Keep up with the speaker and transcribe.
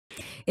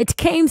It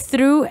came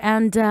through,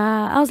 and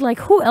I was like,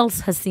 who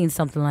else has seen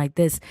something like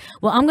this?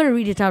 Well, I'm going to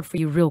read it out for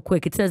you real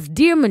quick. It says,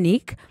 Dear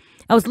Monique,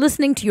 I was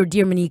listening to your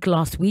Dear Monique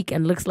last week,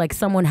 and looks like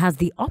someone has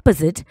the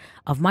opposite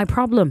of my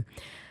problem.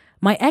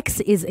 My ex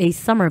is a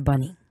summer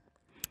bunny.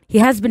 He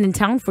has been in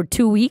town for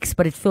 2 weeks,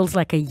 but it feels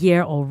like a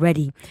year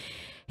already.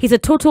 He's a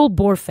total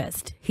bore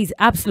fest. He's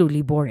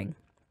absolutely boring.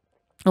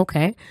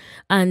 Okay.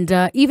 And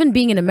even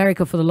being in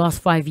America for the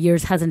last 5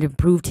 years hasn't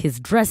improved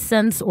his dress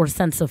sense or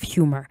sense of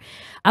humor.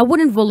 I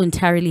wouldn't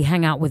voluntarily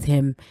hang out with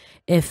him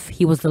if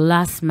he was the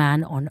last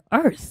man on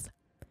earth.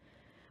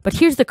 But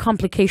here's the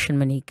complication,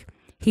 Monique.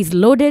 He's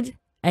loaded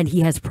and he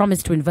has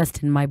promised to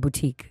invest in my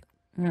boutique.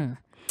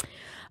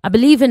 I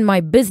believe in my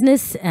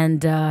business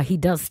and he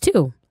does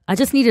too. I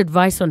just need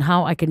advice on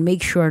how I can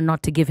make sure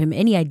not to give him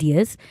any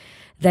ideas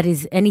that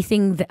is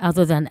anything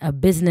other than a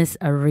business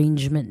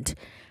arrangement.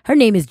 Her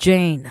name is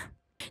Jane.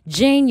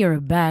 Jane, you're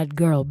a bad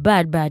girl,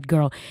 bad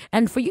girl.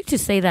 And for you to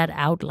say that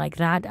out like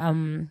that,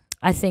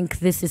 I think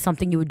this is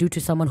something you would do to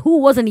someone who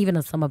wasn't even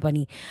a summer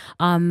bunny.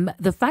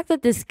 The fact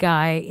that this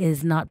guy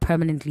is not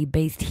permanently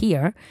based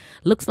here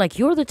looks like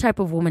you're the type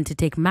of woman to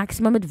take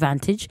maximum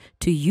advantage,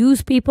 to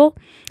use people,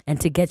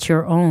 and to get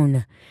your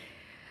own.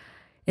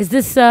 Is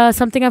this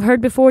something I've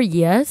heard before?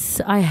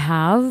 Yes, I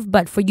have.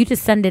 But for you to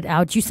send it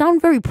out, you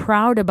sound very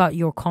proud about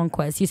your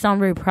conquest. You sound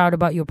very proud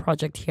about your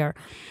project here.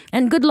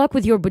 And good luck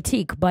with your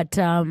boutique. But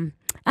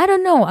I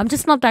don't know. I'm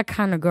just not that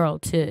kind of girl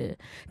to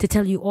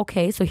tell you,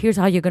 okay, so here's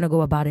how you're going to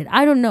go about it.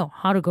 I don't know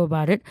how to go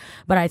about it.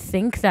 But I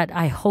think that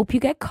I hope you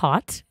get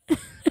caught.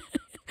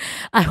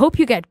 I hope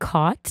you get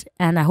caught.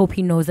 And I hope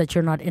he knows that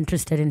you're not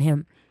interested in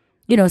him.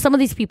 You know, some of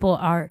these people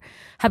have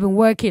been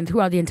working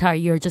throughout the entire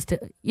year just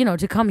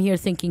to come here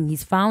thinking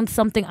he's found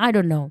something. I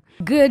don't know.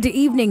 Good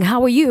evening.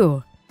 How are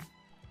you?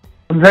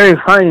 I'm very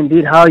fine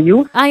indeed. How are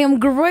you? I am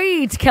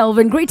great,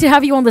 Kelvin. Great to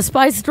have you on the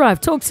Spice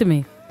Drive. Talk to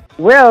me.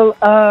 Well,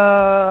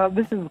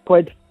 this is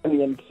quite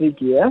funny and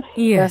tricky, yes?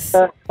 Yes.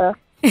 And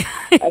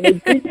I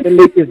think the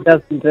lady is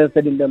just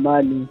interested in the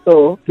money.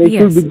 So they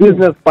should be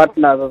business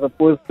partners as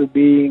opposed to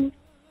being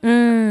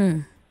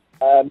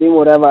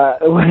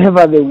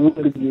whatever they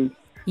would be.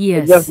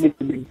 Yes. They just need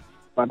to be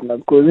partners.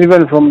 Because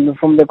even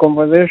from the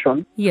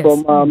conversation, yes.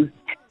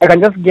 I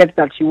can just get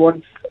that she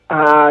wants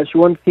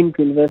him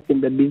to invest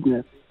in the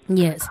business.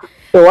 Yes.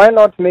 So why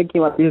not make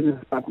him a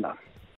business partner?